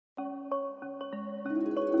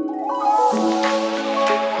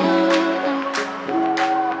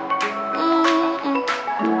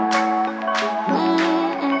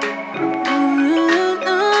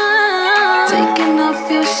Taking a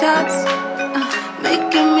few shots,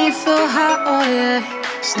 making me feel hot, oh yeah.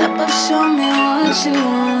 Step up, show me what you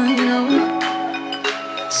want, you know.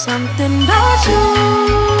 Something about you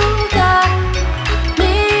got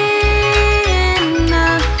me in a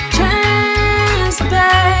trance,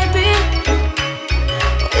 baby.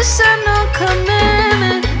 You said no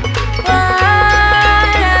commitment,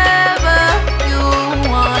 whatever you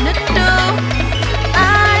wanna do,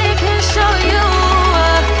 I can show you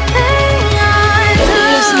a thing I do.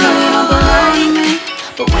 Yes, no, you don't belong to me,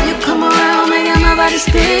 but when you come around, making my body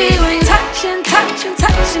speak. When you touching, touching,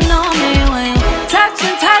 touching on me, when you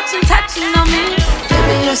touching, touching, touching on me.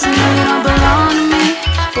 Baby, yes, I know you don't belong to me,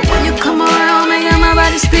 but when you come around, making my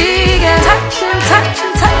body speak. Yeah, touching,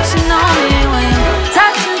 touching, touching on me, when you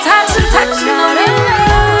touching, touching, touching on me.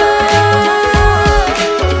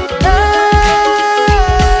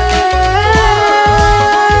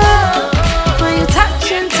 When you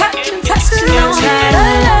touching, touching, touching on me.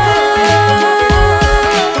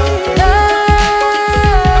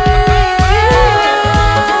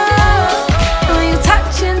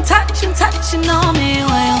 Touching on me,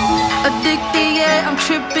 when addicted, yeah, I'm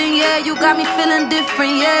tripping, yeah. You got me feeling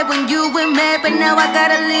different, yeah. When you were mad, but now I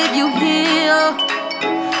gotta leave you here,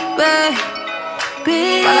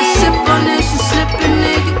 baby. While I sip on this, you slipping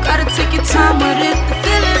it. You gotta take your time with it. The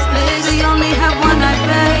feelings, please. We only have one night,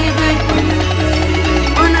 baby.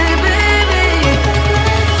 One night, baby.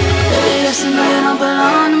 Baby, yes, I know you don't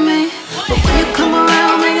belong to me, but when you come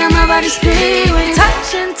around, making my body speak. When you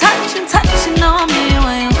touching, touching, touching on me,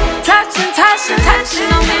 when you touching, touching,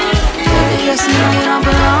 touching on me. Baby, yes, I know you don't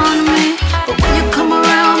belong to me, but when you come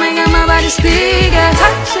around, making my body speak. Yeah,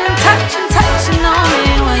 touching, touching, touching on me,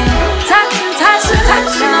 when you touching, touching,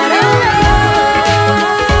 touching on me.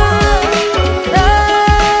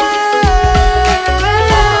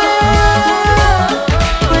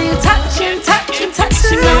 When you touching, touching,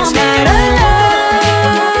 touching on me.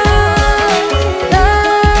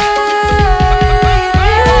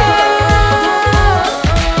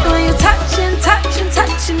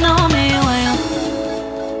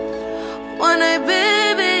 One night,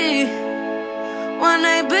 baby. One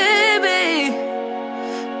night, baby.